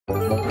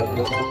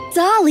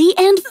Dolly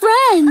and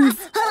Friends!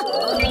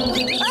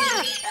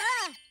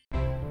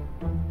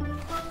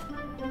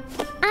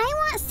 I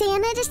want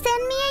Santa to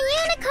send me a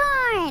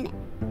unicorn!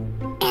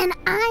 And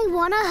I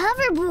want a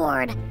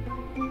hoverboard!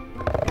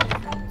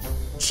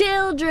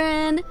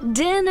 Children,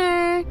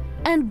 dinner!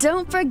 And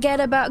don't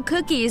forget about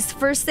cookies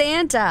for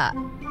Santa!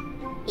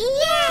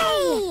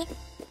 Yay!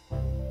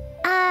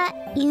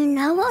 You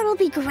know what'll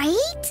be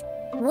great?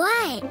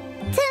 What?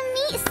 To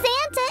meet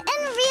Santa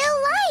in real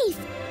life!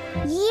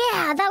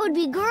 Yeah, that would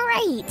be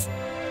great!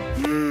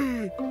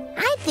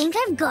 I think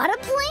I've got a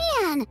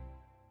plan!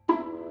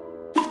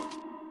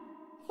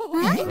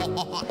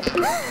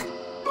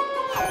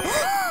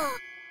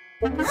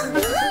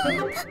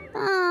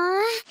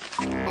 Aw,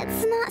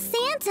 it's not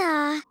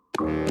Santa.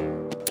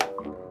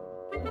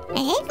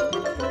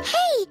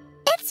 Hey,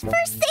 it's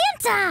for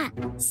Santa!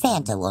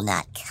 Santa will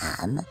not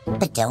come,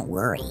 but don't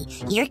worry.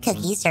 Your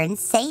cookies are in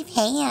safe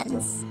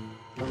hands.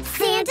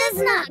 Santa's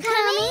not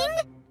coming?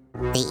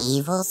 The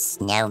evil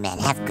snowmen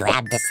have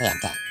grabbed the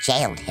Santa,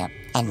 jailed him,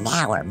 and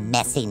now are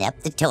messing up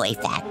the toy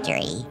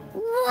factory.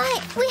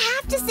 What? We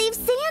have to save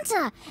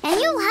Santa, and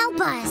you'll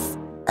help us.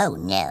 Oh,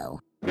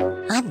 no.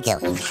 I'm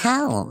going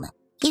home.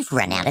 You've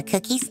run out of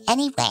cookies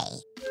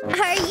anyway.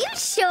 Are you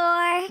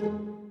sure?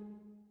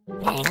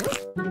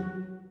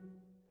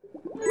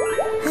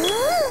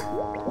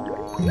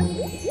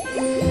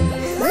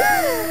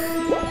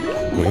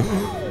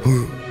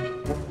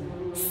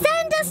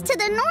 Send us to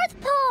the North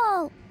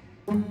Pole!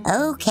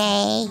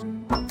 Okay.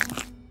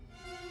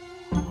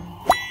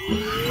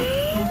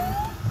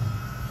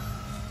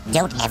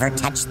 Don't ever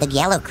touch the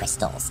yellow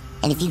crystals.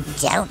 And if you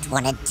don't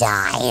want to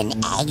die in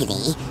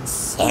agony,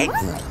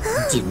 certainly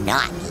do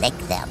not lick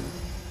them.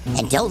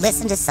 And don't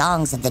listen to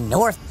songs of the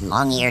North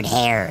long-eared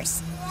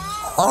hares.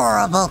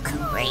 Horrible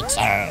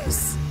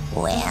creatures.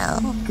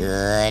 Well,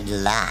 good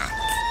luck.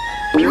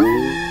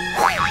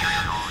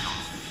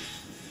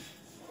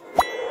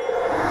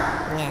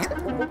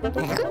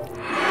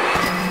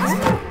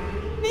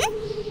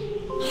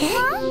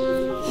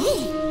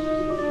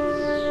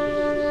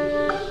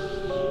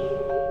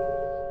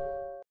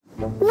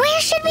 Where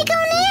should we go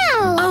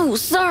now? Oh,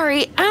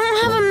 sorry, I don't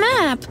have a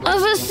map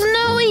of a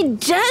snowy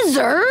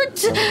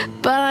desert,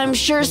 but I'm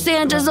sure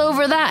Santa's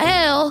over that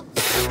hill.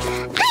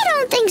 I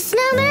don't think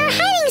snowmen are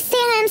hiding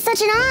Santa in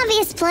such an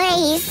obvious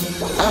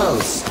place. Oh,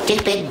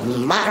 stupid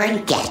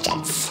modern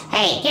gadgets.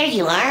 Hey, here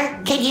you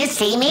are. Can you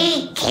see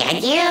me?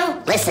 Can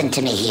you? Listen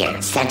to me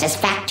here. Santa's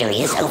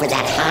factory is over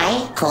that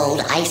high,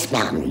 cold ice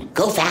mountain.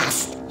 Go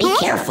fast. Be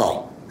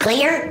careful.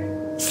 Clear?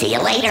 See you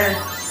later.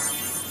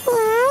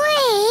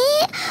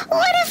 Wait,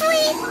 what if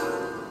we...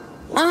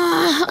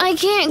 I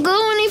can't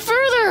go any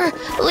further.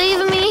 Leave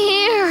me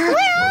here.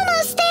 We're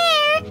almost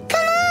there.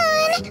 Come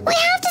on. We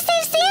have to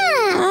save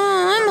Santa.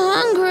 I'm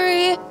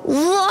hungry.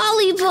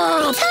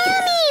 Lollipop.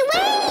 Tommy,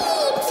 wait!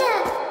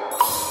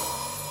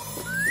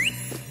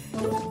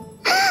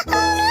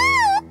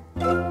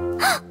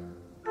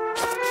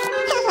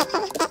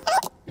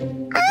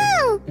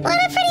 Oh, what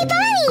a pretty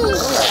bunny!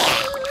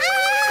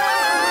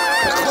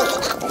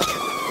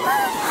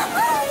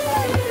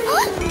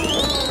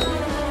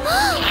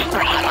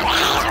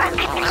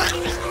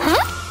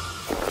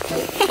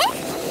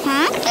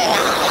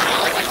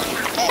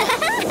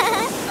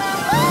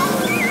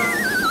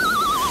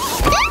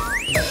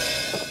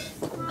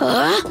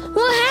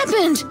 What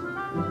happened?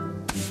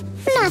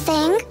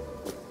 Nothing.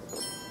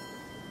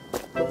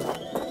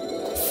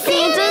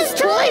 Santa's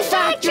toy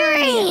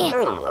factory!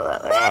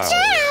 Watch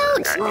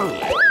out!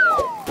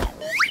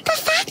 The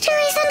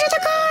factory's under the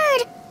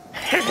guard.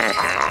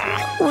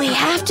 We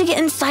have to get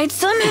inside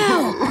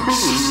somehow.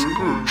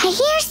 I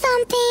hear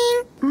something.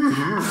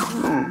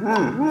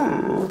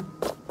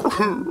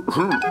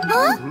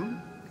 Huh?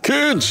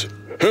 Kids,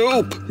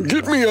 help!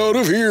 Get me out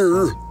of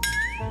here!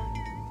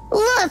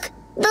 Look,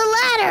 the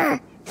ladder.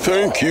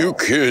 Thank you,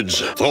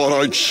 kids. Thought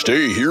I'd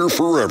stay here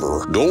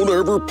forever. Don't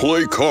ever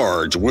play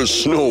cards with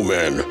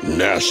snowmen.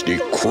 Nasty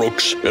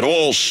crooks. It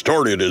all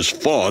started as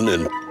fun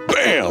and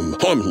bam!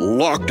 I'm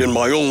locked in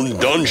my own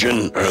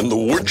dungeon and the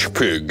witch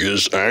pig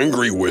is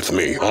angry with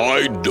me.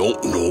 I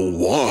don't know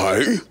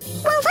why.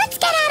 Well, let's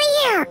get out of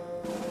here.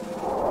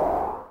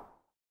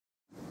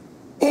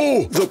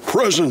 Oh, the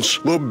presents.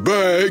 The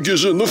bag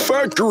is in the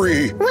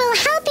factory. We'll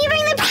help you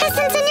bring the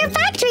presents in your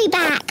factory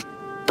back.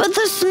 But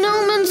the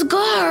snowman's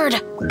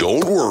guard.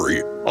 Don't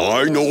worry.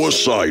 I know a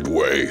side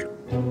way.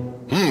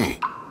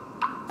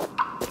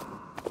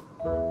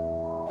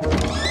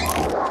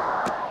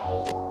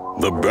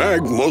 The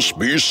bag must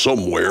be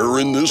somewhere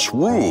in this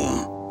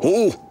room.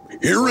 Oh,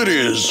 here it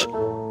is.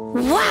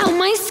 Wow,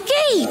 my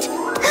skate!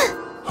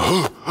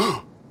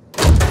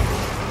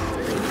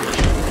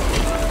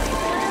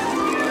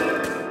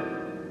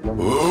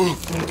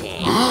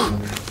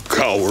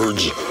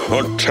 Cowards,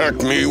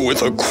 attack me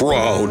with a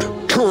crowd.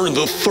 Turn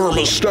the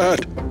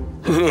thermostat.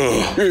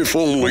 If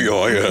only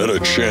I had a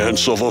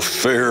chance of a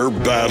fair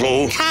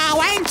battle.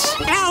 Cowards!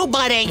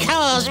 Nobody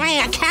calls me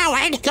a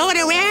coward going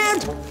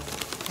around.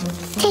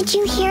 Did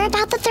you hear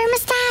about the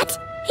thermostat?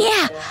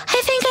 Yeah,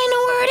 I think I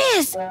know where it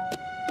this! Oh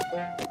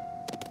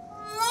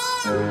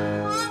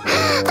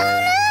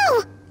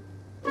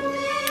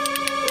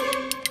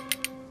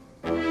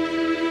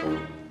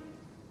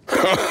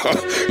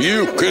no!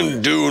 You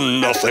can do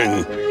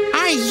nothing.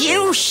 Are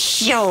you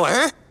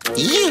sure?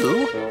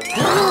 You?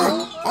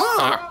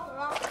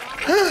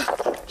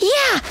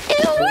 Yeah,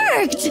 it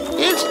worked!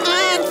 It's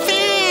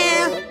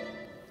unfair!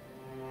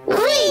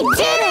 We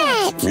did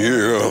it!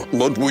 Yeah,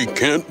 but we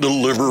can't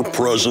deliver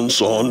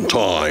presents on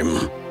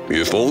time.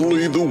 If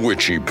only the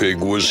witchy pig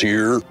was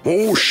here.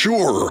 Oh,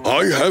 sure,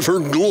 I have her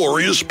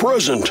glorious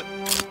present.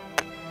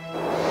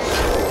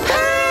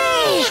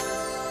 Hooray!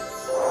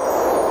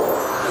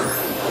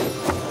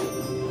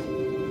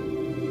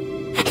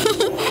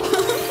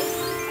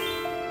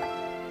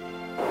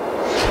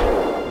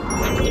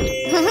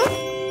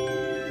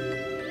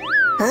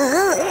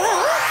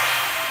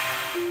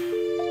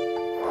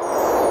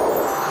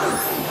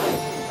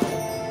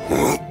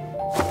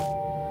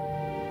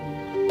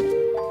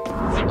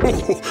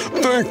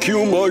 Thank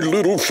you, my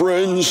little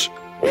friends.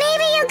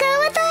 Maybe you'll go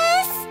with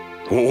us?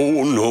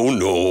 Oh,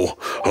 no.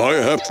 I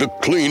have to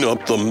clean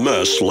up the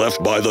mess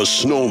left by the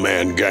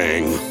snowman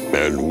gang.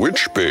 And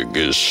Witch Pig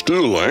is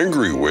still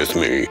angry with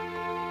me.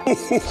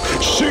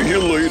 See you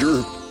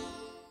later.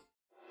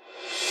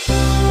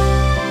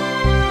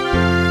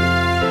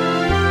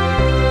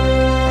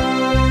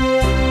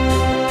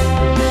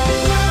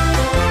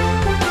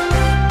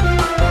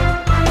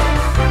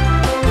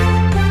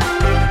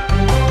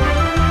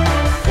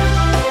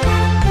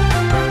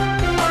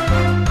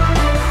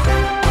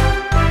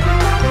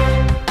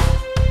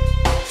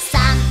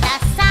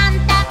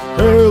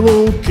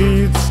 Hello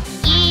kids,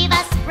 Give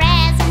us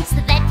presents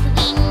that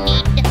we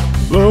need.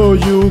 blow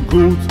you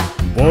good,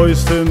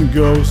 boys and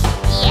girls.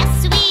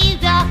 Yes, we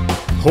go.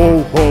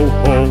 Ho, ho,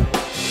 ho.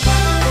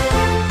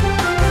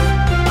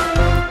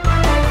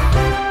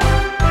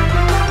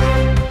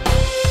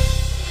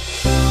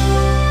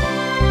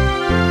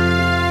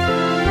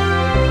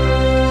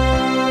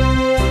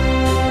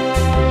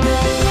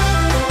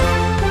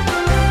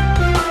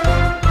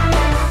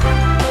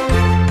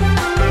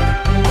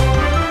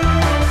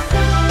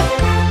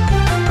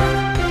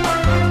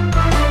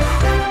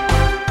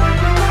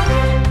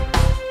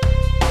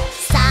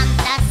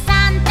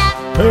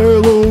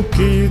 Hello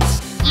kids,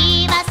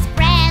 Give us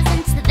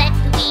presents that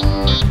we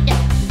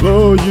need.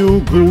 blow you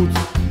good,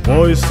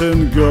 boys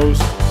and girls.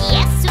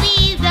 Yes,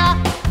 we go.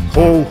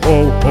 Ho,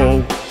 ho,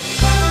 ho.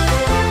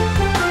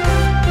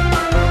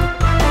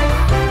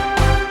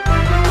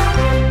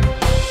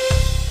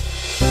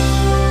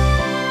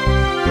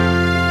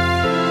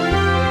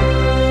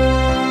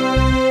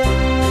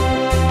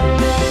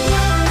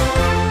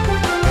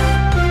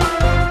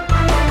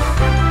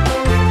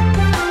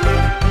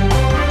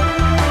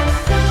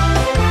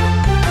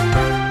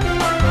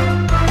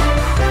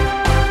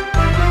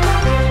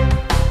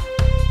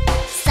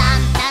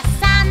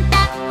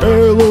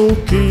 Hello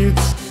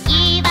kids,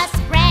 Give us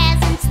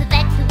presents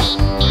that we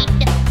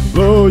need.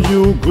 blow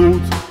you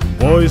good,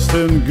 boys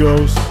and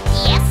girls.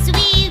 Yes,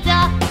 we go.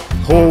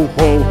 Ho,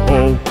 ho,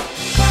 ho.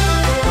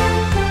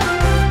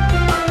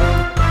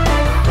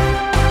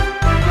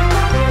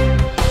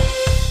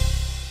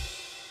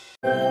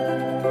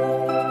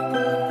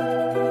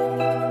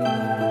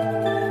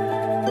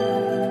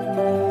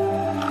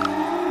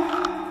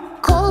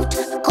 Cold,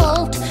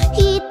 cold,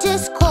 it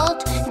is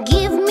cold.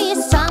 Give me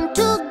some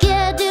to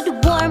get it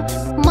warm.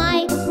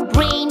 My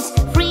brain's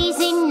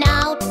freezing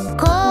out.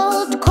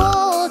 Cold,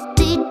 cold,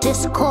 it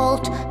is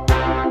cold.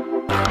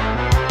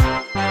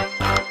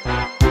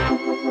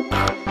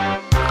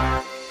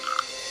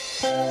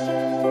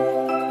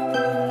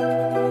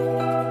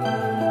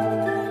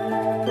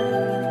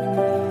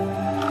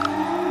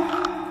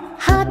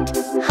 Hot,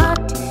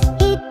 hot,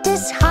 it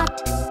is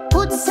hot.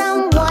 Put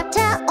some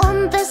water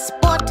on the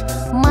spot.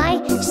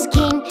 My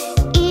skin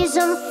is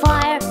on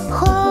fire.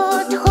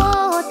 Hot,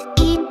 hot,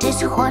 it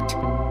is hot.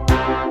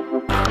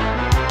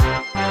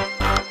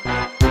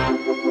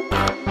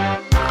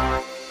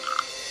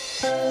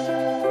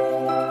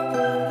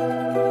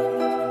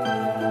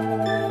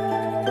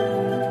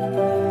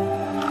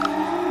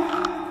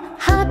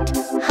 Hot,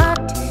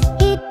 hot,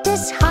 it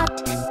is hot.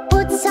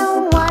 Put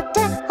some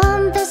water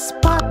on the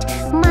spot.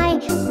 My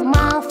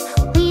mouth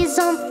is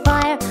on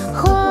fire.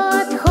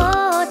 Hot,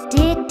 hot,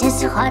 it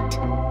is hot.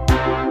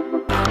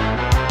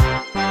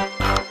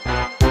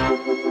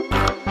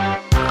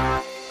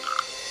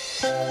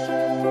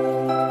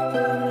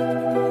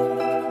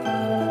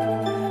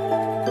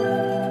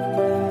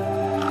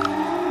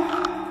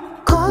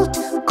 Cold,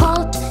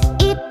 cold,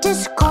 it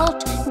is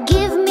cold.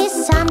 Give me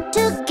some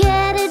to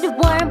get it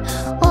warm.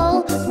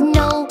 Oh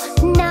no,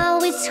 now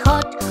it's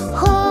hot.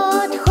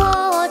 Hot,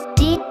 hot,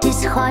 it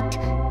is hot.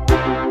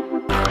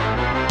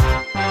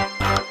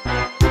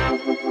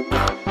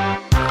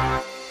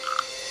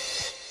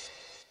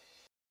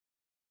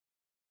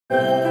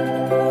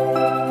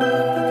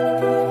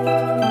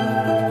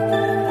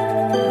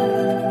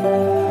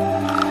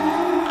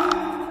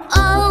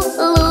 Oh,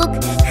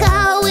 look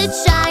how it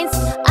shines.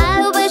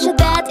 I wish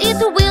that it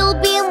will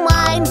be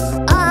mine.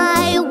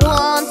 I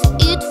want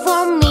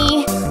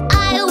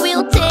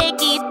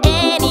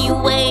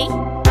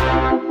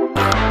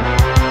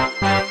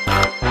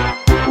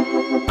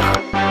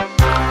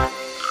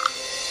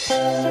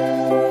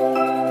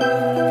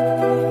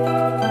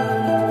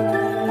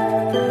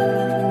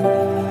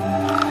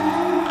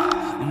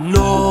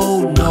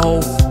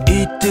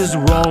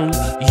wrong.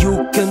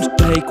 You can't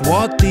take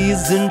what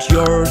isn't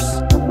yours.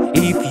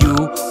 If you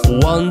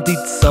want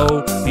it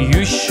so,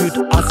 you should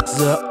ask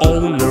the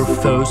owner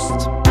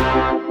first.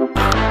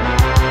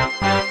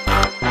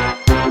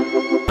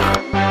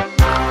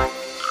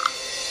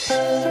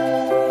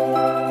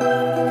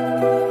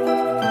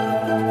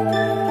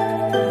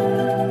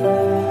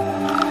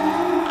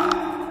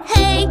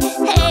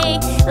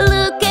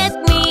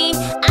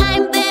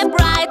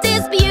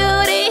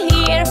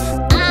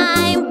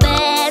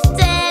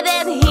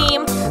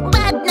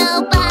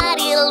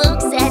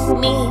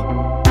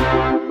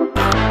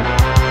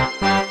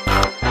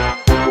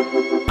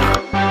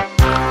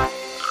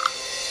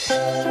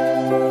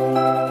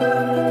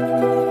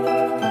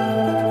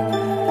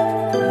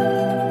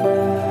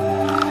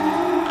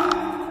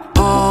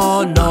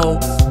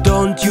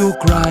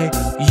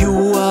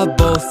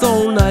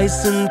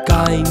 And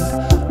kind.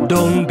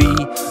 Don't be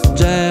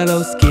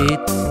jealous, kid.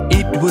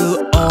 It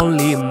will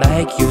only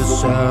make you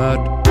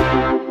sad.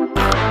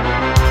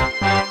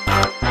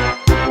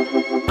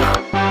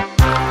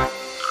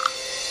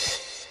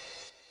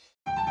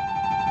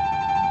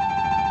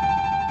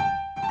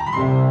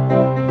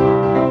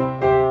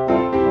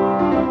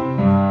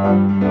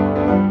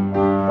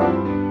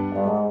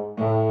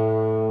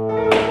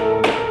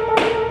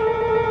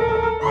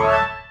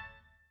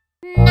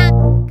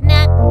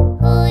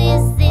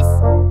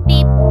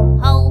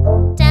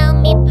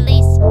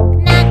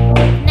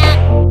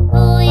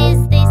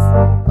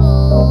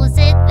 Who's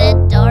it? The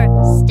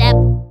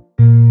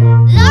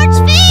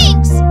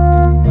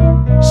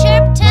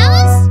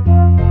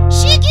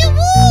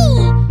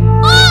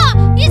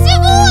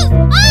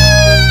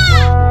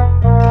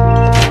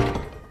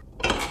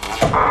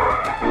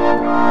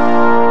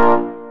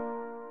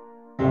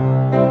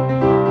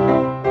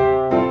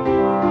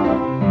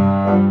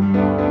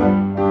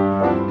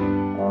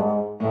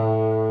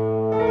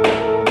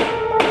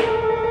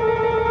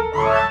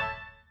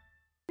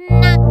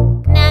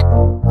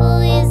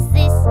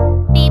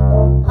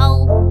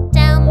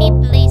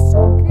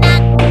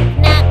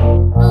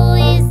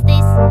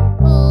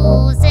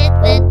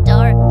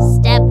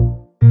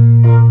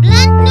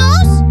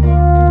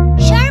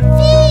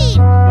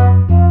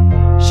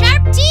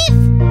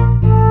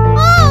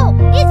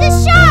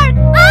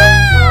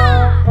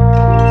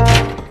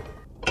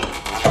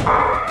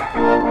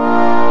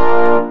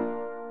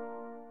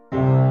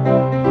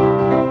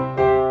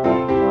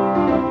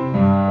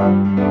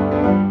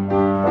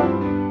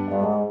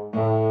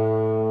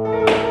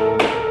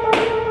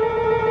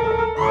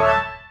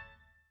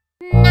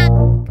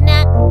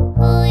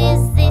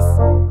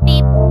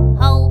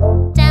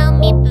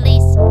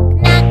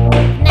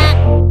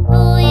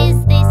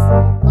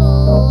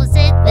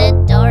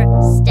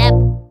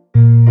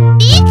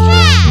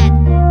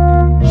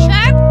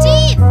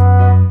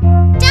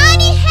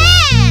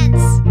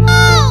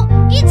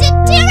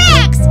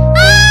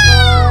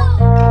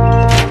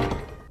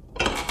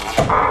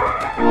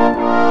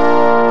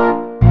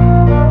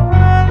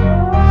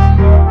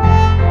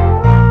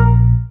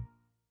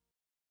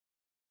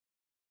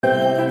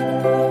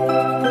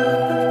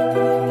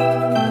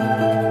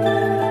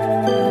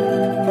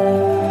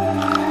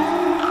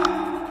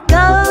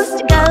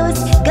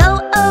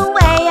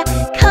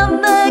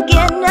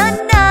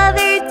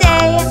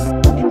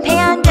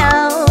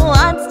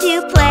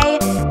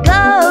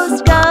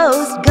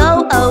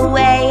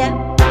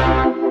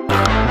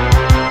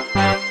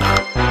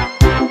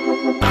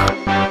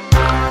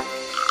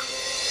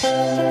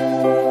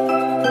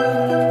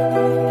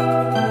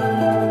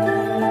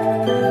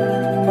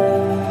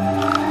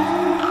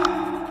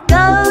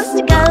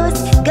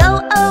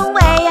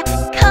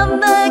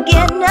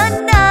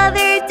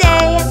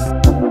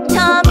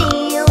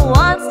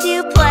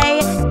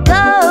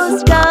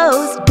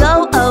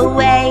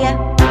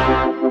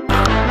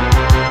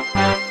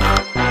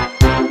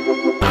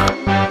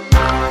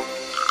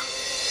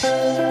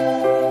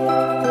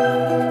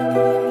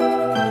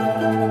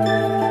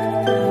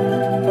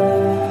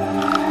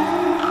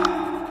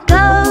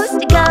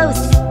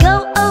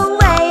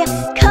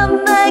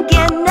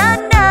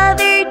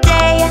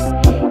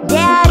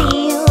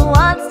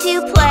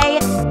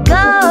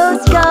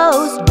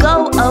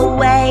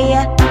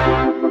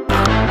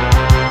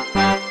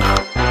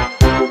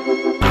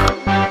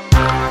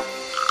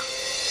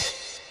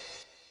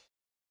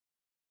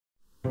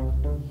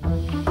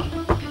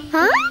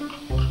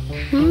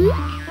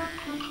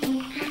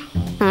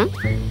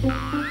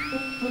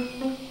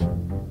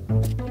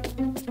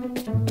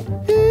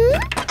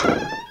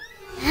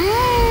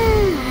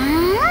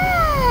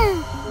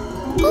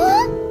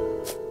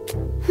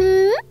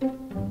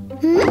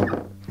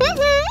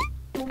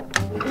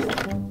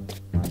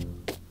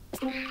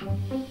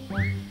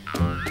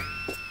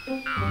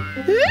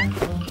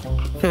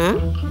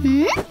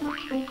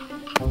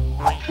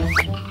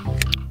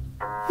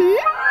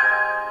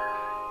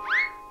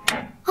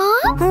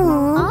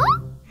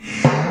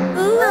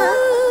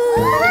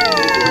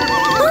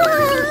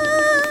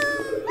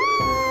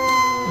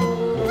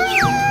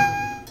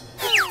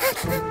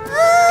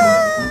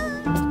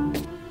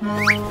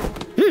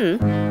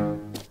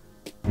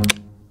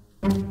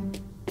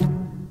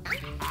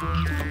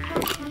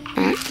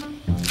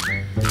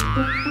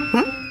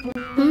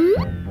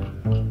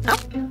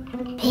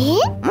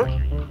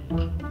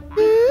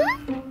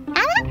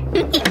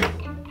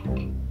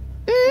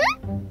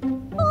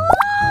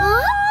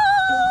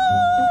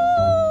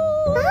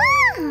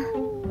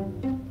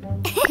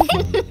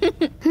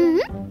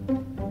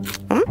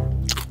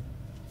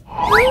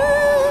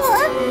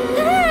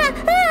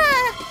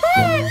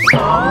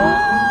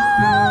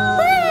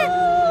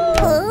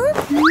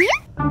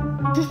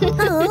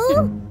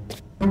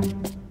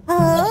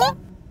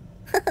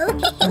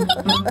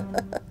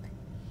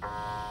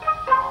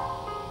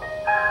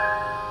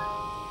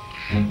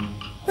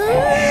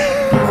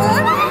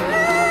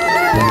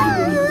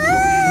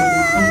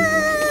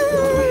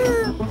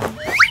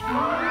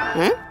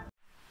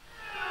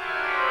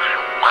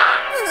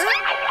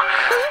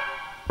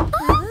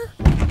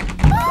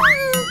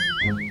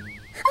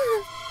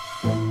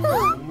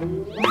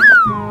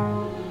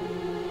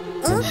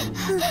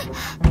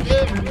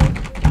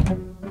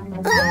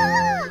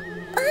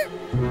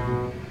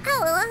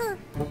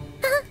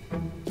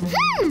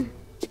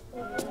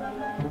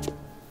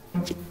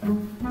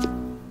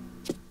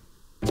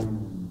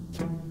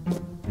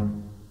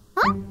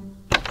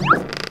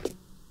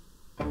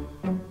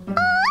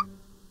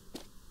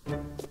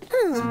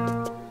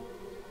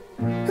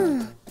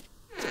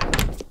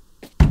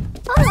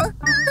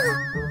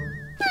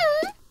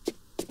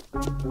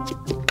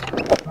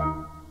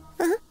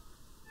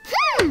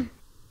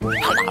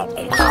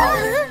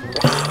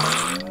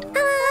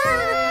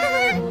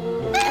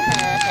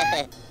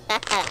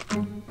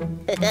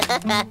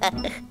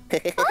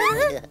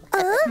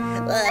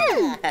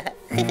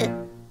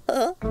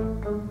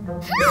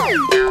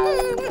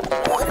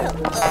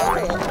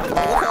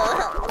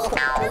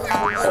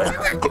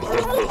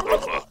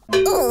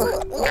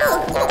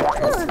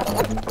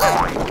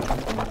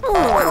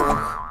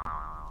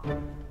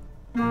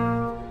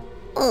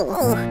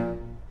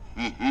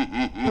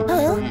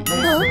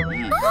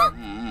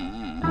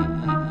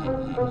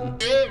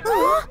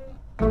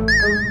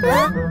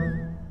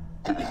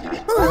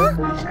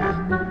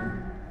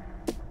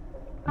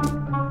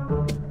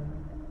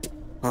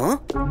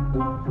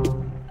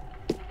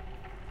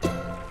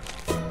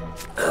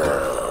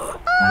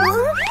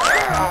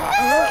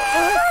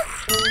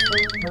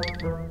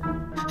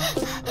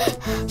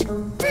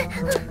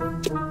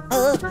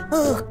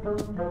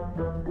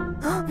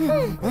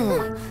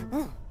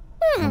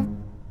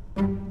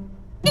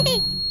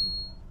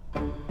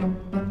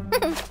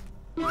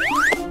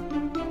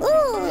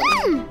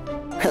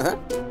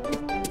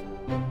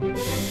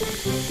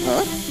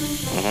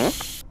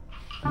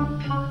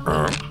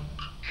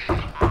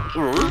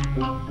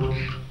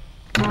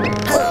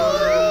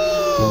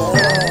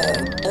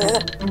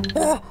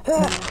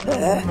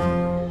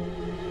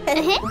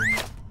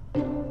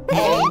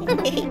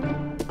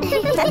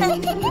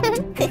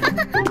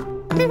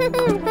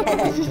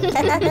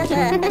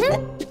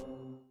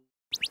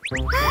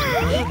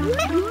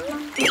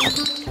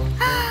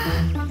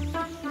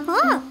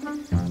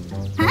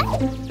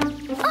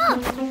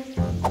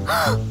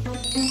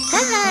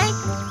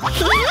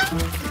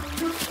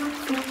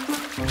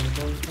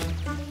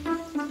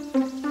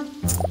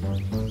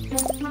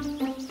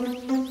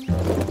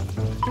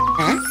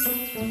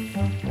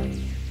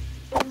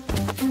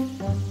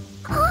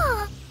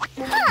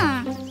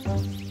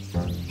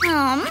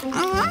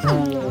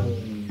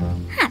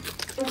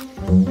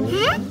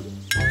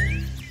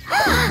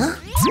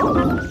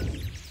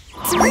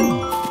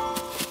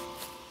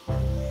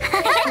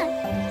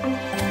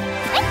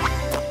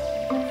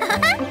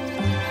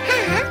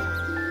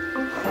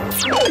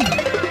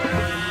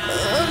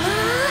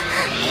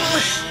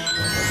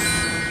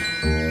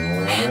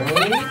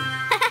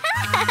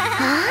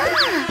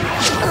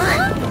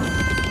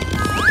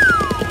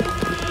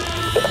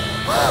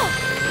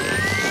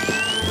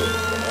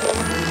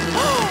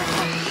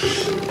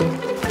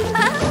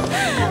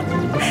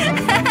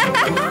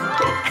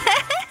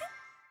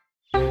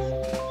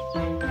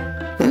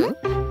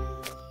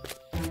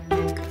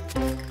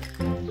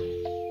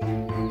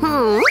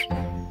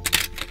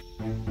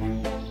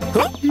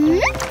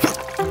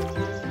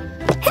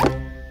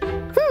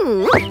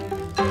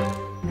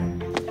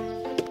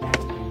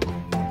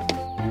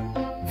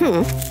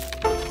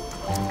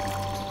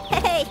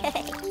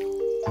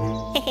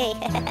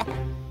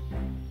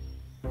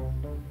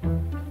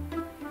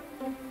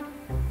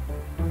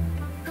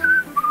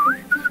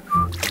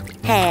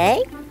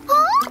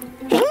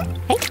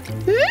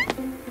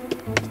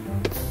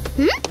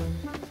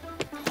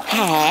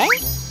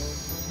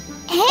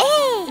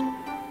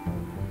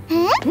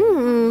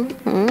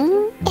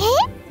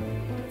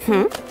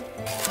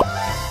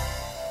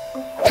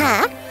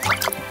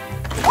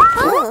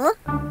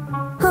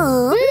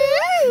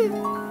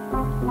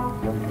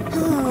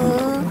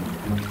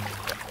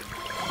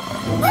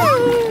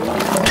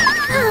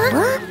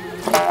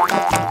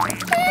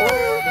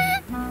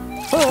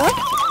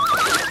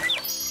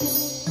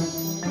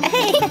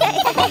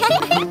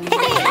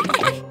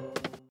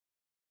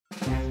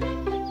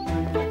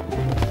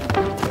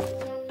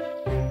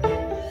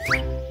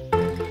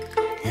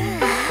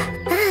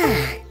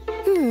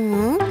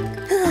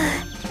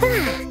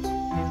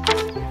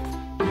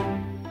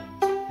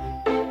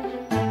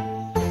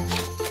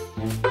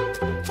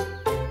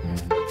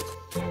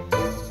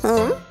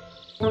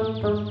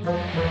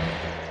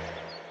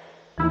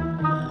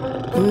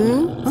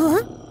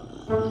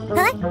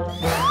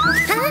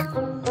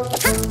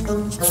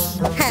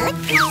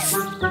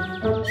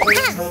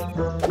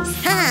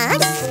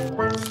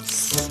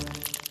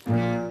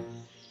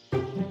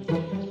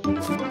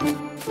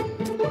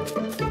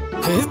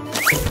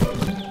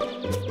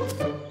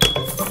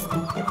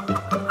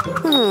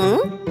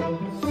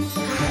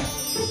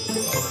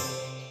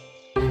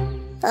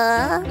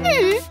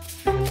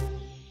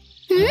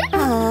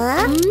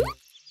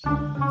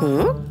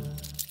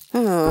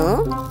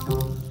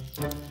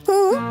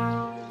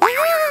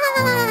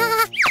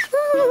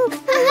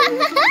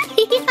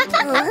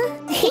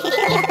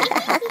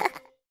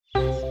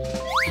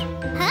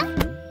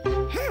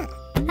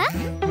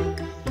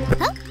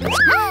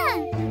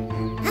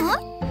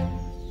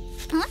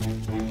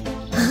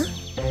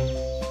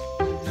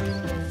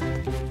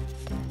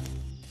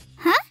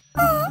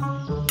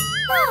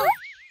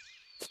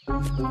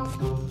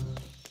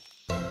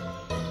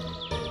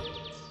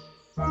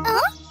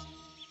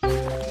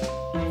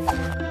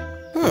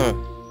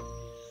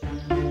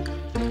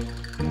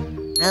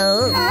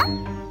Oh. Huh?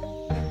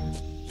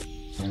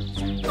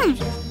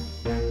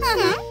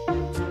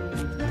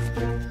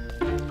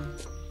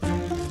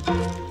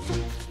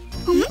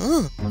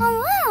 Oh,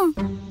 wow.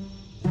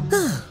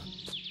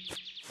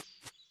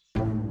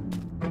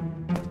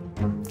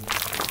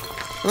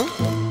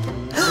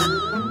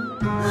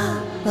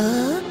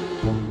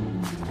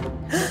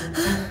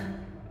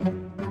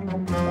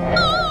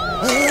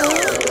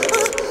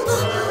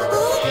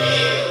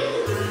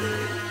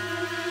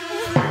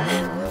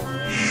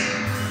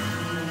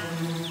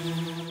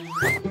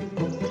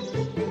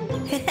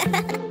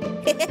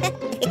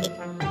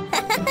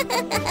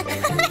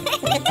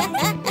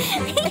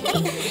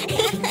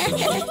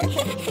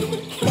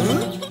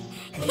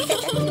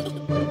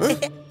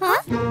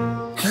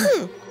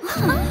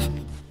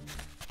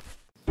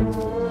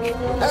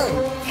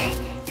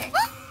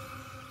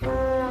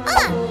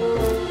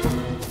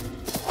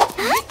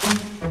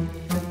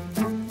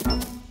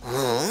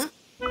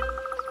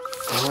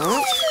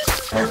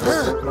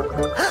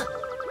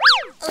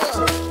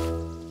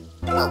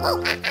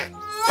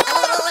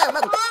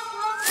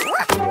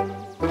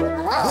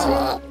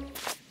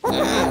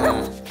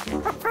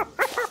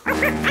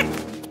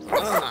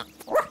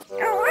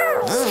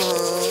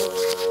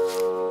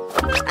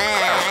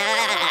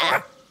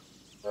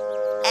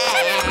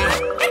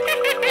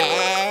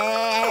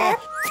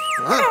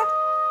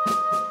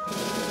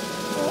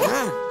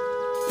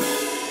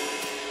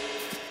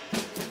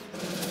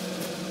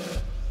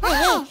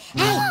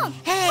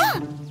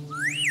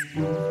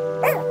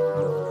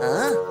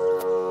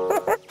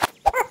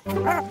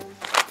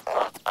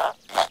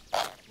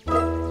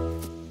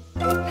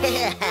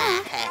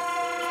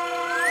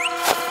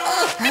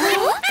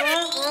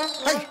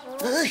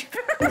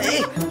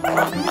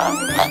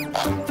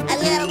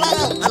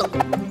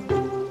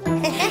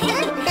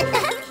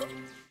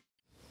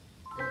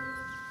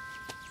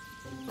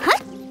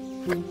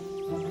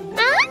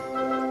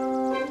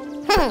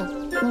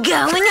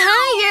 Going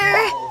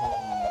higher.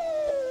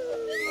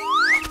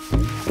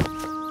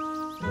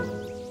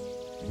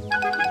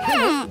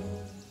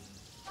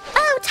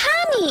 Oh,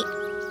 Tommy!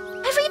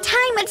 Every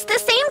time it's the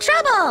same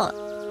trouble.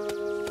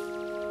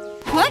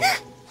 What?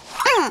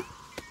 Huh?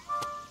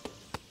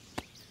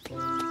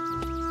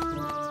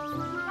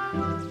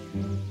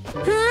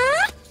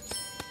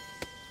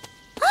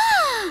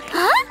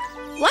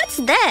 What's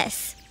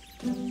this?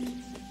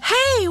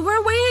 Hey,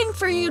 we're waiting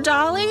for you,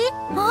 Dolly.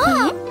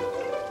 Huh?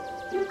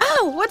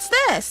 Oh, what's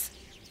this?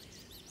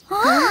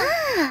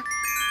 Wow!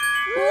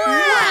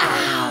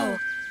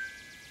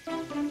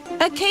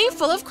 A cave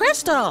full of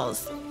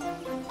crystals.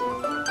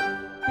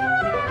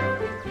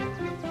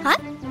 Huh?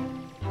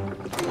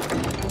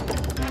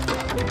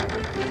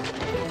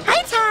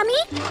 Hi,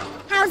 Tommy.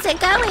 How's it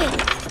going?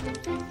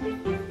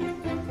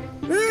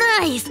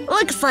 Nice.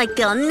 Looks like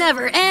they'll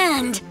never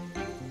end.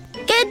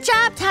 Good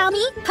job,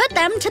 Tommy. Put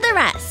them to the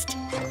rest.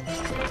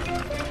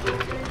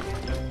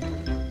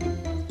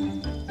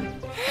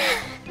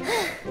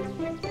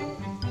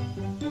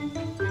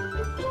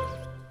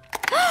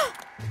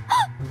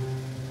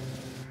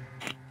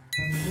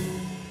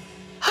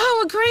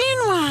 Oh, a green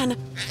one.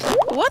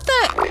 What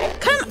the?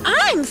 Come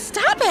on,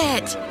 stop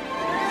it.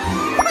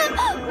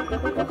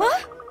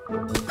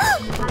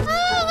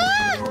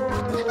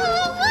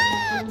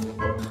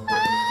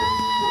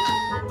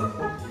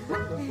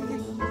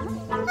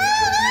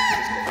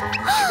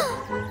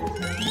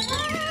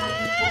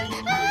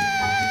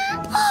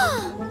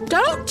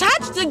 Don't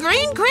touch the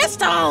green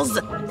crystals.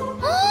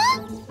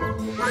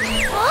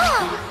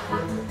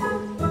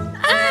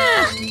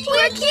 Ah,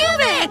 we're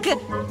cubic.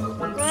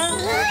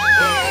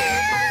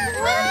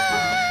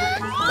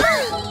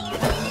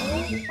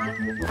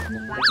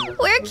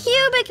 We're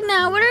cubic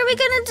now. What are we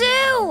gonna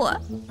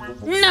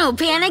do? No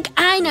panic.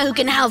 I know who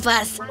can help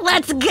us.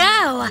 Let's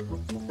go.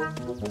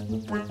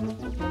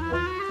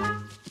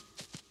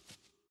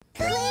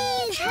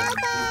 Please help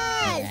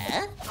us!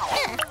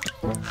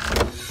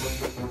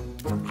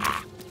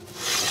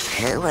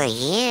 Who are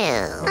you?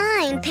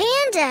 I'm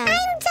Panda.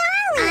 I'm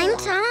Dolly. I'm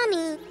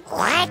Tommy.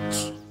 What?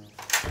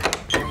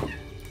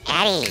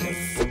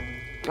 Eddies.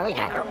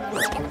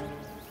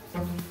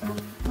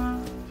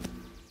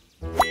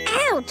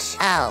 Ouch!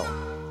 Oh,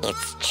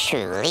 it's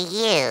truly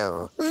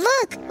you.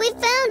 Look, we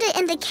found it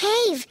in the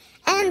cave,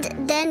 and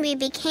then we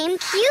became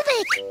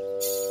cubic.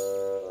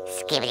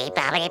 Skibbity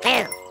bobbity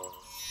boo.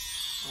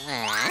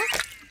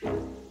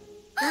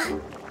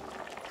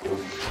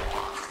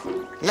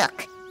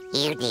 Look,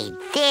 you need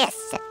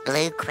this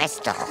blue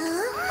crystal.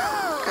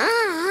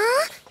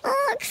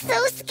 Looks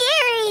so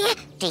scary.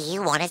 Do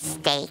you want to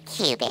stay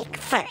cubic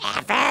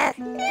forever?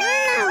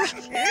 No.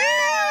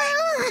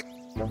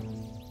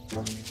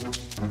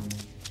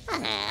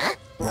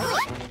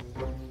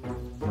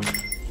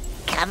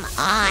 Come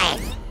on,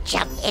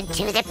 jump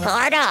into the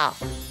portal.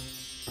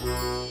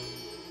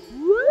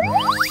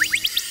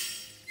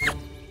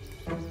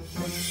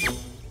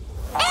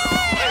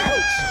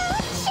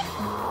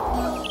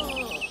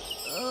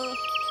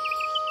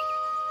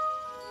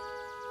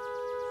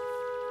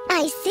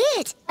 I see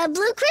it. A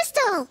blue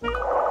crystal.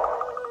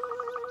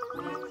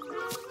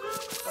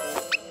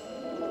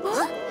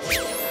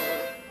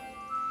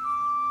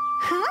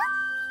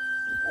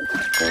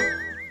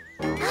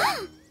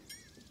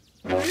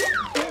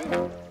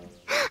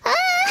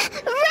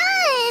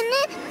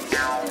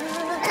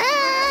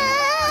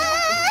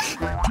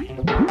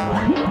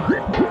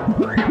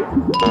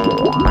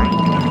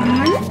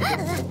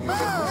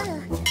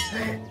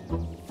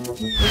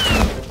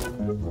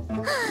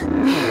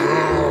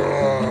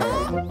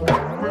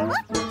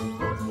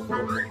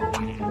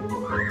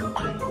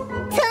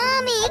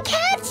 Tommy,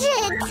 catch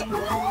it!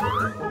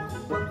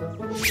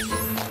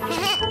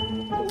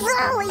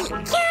 Dolly,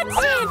 catch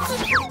it!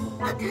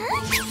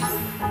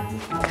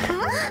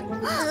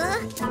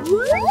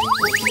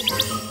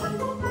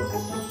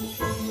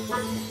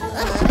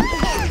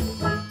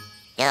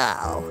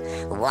 Oh,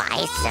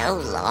 why so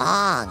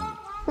long?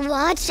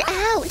 Watch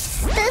out!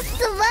 The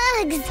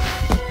slugs!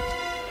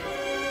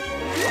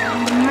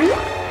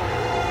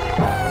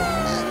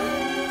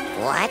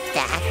 What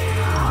the?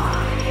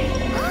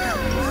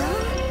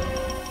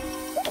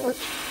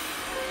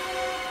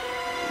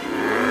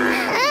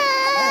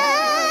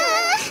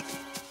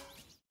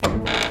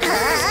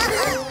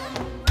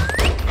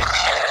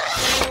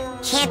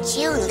 Can't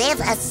you live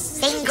a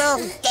single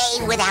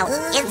day without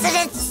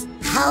incidents?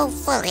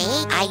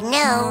 Hopefully, I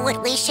know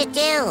what we should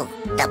do.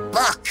 The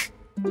book.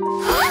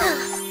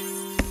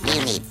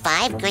 You need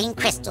 5 green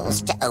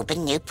crystals to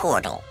open new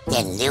portal.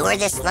 Then lure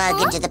the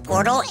slug into the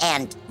portal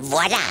and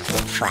voila,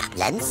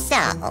 problem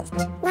solved.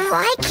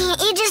 Why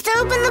can't you just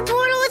open the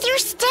portal with your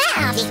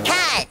staff?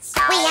 Because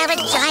we have a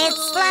giant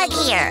slug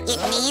here. It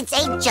needs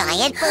a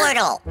giant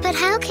portal. But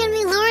how can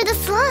we lure the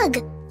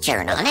slug?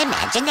 Turn on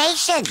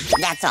imagination.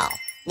 That's all.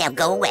 Now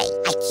go away.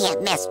 I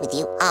can't mess with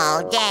you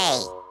all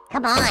day.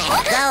 Come on,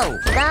 go.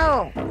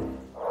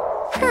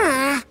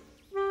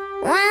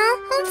 Well,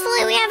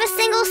 hopefully we have a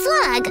single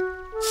slug.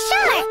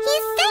 Sure,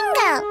 he's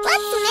single.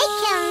 Let's make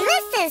him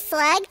miss his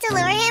slug to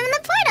lure him in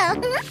the portal.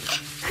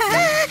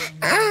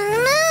 Oh,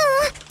 no.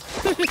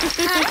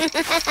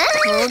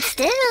 Hold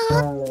still.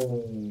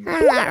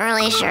 I'm not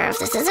really sure if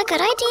this is a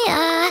good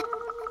idea.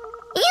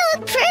 You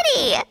look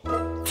pretty.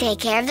 Take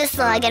care of the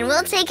slug and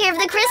we'll take care of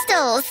the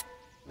crystals.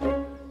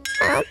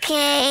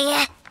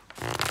 Okay.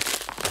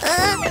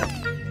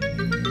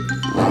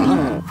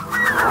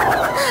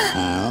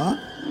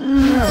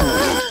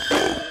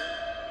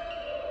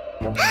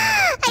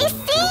 I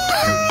see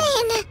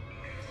mine!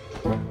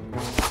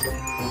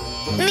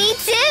 Me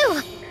too!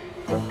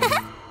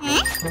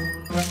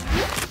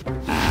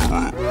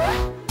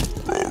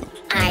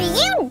 Are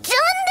you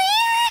done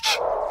there?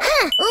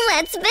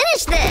 Let's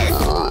finish this!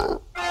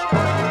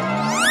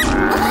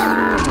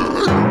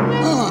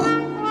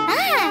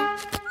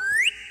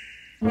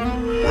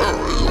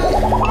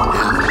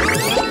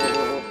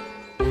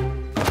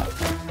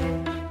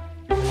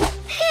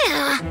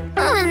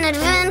 What an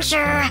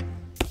adventure!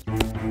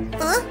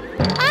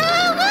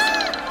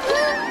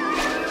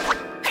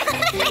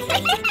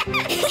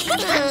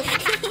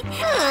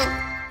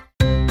 Huh?